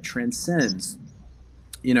that transcends,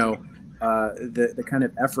 you know, the kind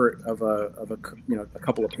of effort of a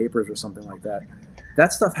couple of papers or something like that.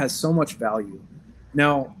 That stuff has so much value.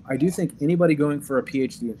 Now, I do think anybody going for a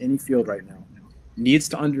PhD in any field right now needs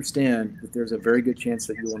to understand that there's a very good chance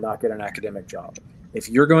that you will not get an academic job. If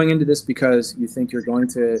you're going into this because you think you're going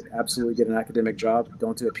to absolutely get an academic job,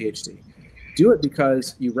 don't do a PhD. Do it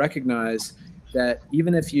because you recognize that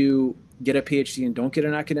even if you get a PhD and don't get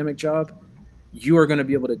an academic job, you are going to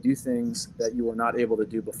be able to do things that you were not able to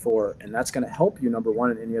do before. And that's going to help you, number one,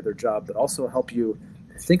 in any other job, but also help you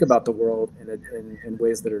think about the world in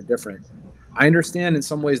ways that are different. I understand in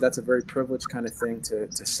some ways that's a very privileged kind of thing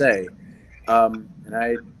to say. And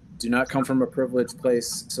I do not come from a privileged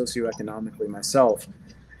place socioeconomically myself.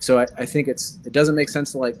 So I think it doesn't make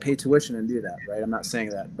sense to like pay tuition and do that, right? I'm not saying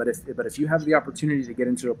that. But if you have the opportunity to get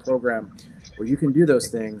into a program where you can do those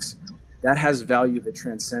things, that has value that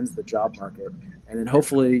transcends the job market. And then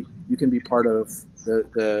hopefully you can be part of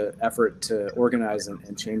the effort to organize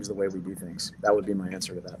and change the way we do things. That would be my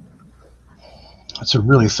answer to that. That's a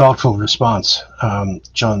really thoughtful response.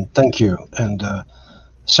 Jon, thank you. And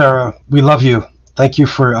Sarah, we love you. Thank you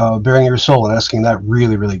for bearing your soul and asking that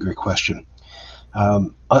really, really great question.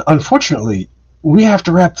 Unfortunately, we have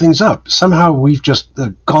to wrap things up. Somehow we've just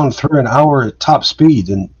gone through an hour at top speed.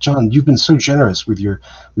 And Jon, you've been so generous with your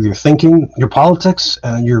thinking, your politics,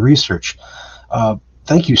 and your research.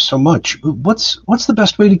 Thank you so much. What's the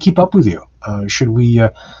best way to keep up with you? Should we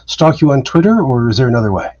stalk you on Twitter, or is there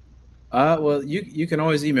another way? Well, you can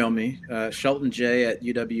always email me,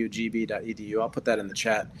 sheltonj@uwgb.edu. I'll put that in the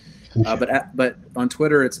chat. But on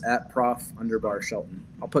Twitter, it's @prof_Shelton.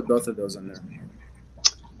 I'll put both of those in there.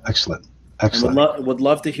 Excellent. And would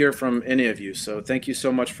love to hear from any of you. So thank you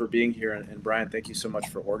so much for being here. And Bryan, thank you so much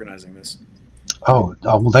for organizing this. Well,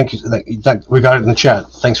 thank you. We got it in the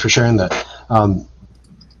chat. Thanks for sharing that.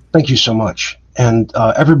 Thank you so much. And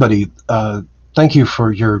everybody, thank you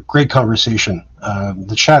for your great conversation.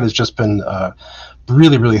 The chat has just been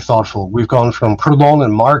really, really thoughtful. We've gone from Proudhon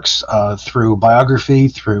and Marx through biography,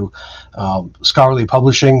 through scholarly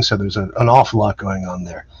publishing, so there's an awful lot going on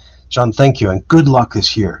there. Jon, thank you, and good luck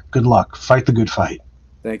this year. Good luck. Fight the good fight.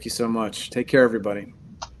 Thank you so much. Take care, everybody.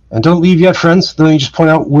 And don't leave yet, friends. Let me just point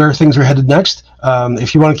out where things are headed next.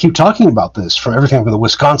 If you want to keep talking about this, from everything from the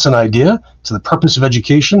Wisconsin idea to the purpose of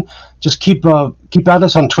education, just keep at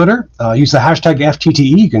us on Twitter. Use the hashtag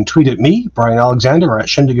FTTE. You can tweet at me, Bryan Alexander, or at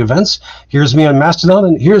Shindig Events. Here's me on Mastodon,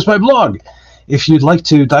 and here's my blog. If you'd like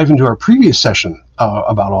to dive into our previous session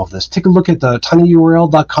about all of this, take a look at the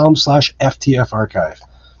tinyurl.com/FTF archive.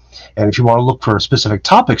 And if you want to look for specific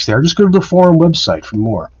topics there, just go to the forum website for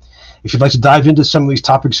more. If you'd like to dive into some of these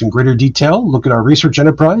topics in greater detail, look at our research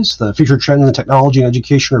enterprise, the Future Trends in Technology and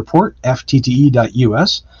Education Report,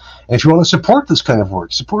 ftte.us. And if you want to support this kind of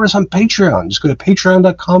work, support us on Patreon. Just go to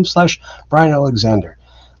patreon.com/Bryan Alexander.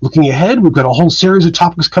 Looking ahead, we've got a whole series of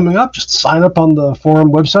topics coming up. Just sign up on the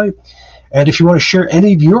forum website. And if you want to share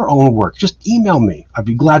any of your own work, just email me. I'd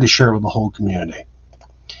be glad to share it with the whole community.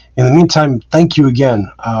 In the meantime, thank you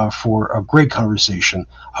again for a great conversation.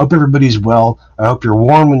 I hope everybody's well. I hope you're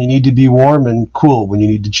warm when you need to be warm and cool when you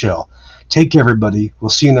need to chill. Take care, everybody. We'll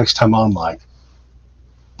see you next time online.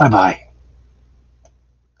 Bye-bye.